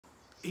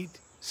Eat,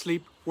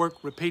 sleep, work,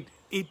 repeat.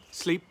 Eat,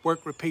 sleep,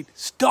 work, repeat.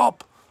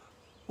 Stop!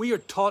 We are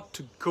taught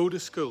to go to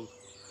school,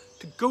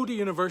 to go to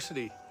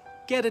university,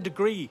 get a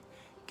degree,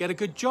 get a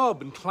good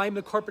job and climb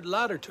the corporate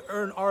ladder to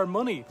earn our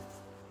money.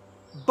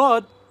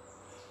 But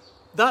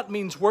that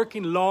means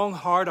working long,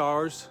 hard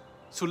hours,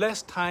 so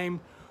less time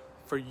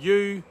for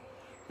you,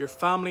 your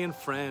family and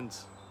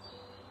friends.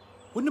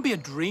 Wouldn't it be a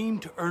dream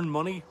to earn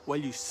money while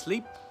you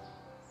sleep?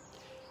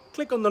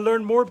 Click on the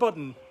Learn More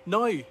button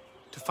now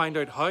to find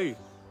out how.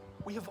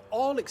 We have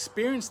all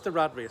experienced the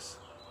rat race.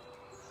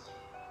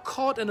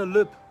 Caught in a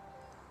loop,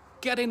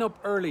 getting up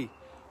early,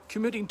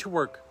 commuting to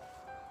work,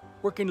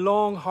 working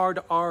long, hard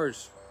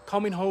hours,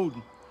 coming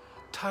home,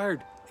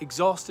 tired,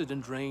 exhausted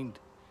and drained,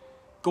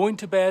 going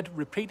to bed,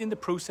 repeating the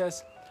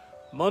process,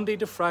 Monday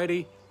to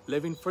Friday,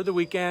 living for the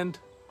weekend,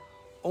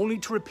 only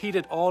to repeat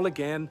it all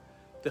again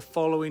the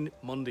following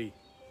Monday.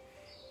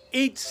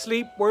 Eat,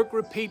 sleep, work,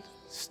 repeat.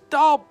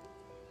 Stop!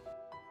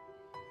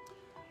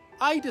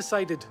 I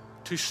decided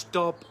to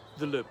stop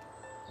the loop.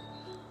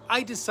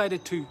 I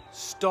decided to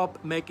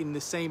stop making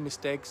the same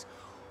mistakes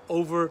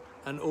over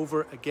and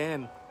over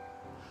again.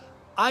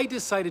 I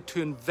decided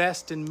to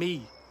invest in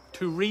me,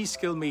 to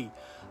reskill me,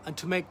 and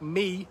to make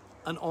me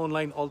an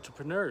online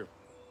entrepreneur.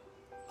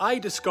 I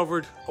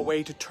discovered a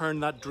way to turn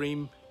that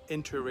dream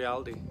into a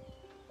reality.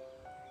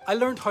 I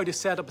learned how to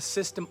set up a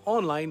system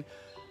online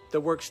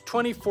that works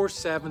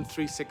 24/7,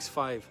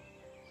 365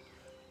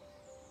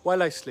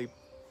 while I sleep.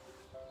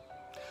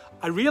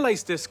 I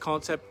realized this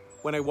concept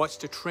when I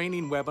watched a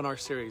training webinar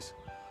series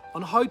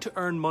on how to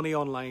earn money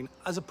online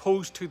as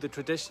opposed to the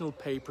traditional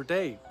pay per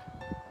day.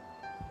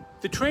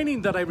 The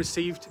training that I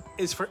received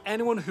is for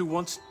anyone who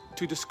wants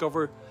to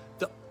discover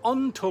the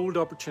untold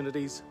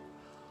opportunities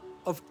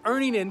of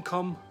earning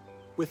income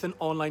with an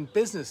online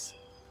business,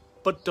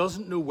 but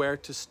doesn't know where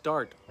to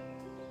start.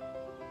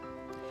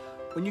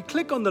 When you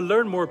click on the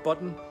Learn More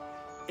button,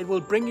 it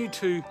will bring you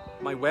to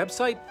my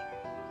website.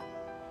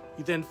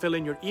 You then fill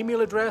in your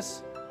email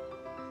address,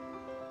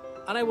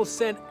 and I will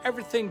send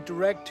everything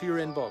direct to your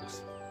inbox.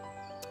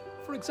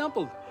 For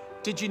example,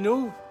 did you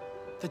know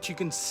that you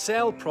can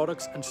sell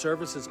products and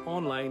services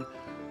online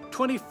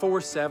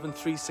 24/7,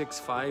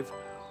 365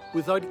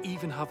 without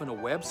even having a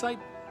website?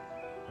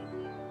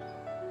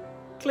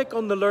 Click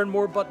on the Learn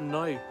More button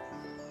now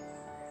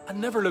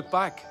and never look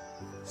back.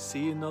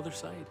 See you on the other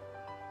side.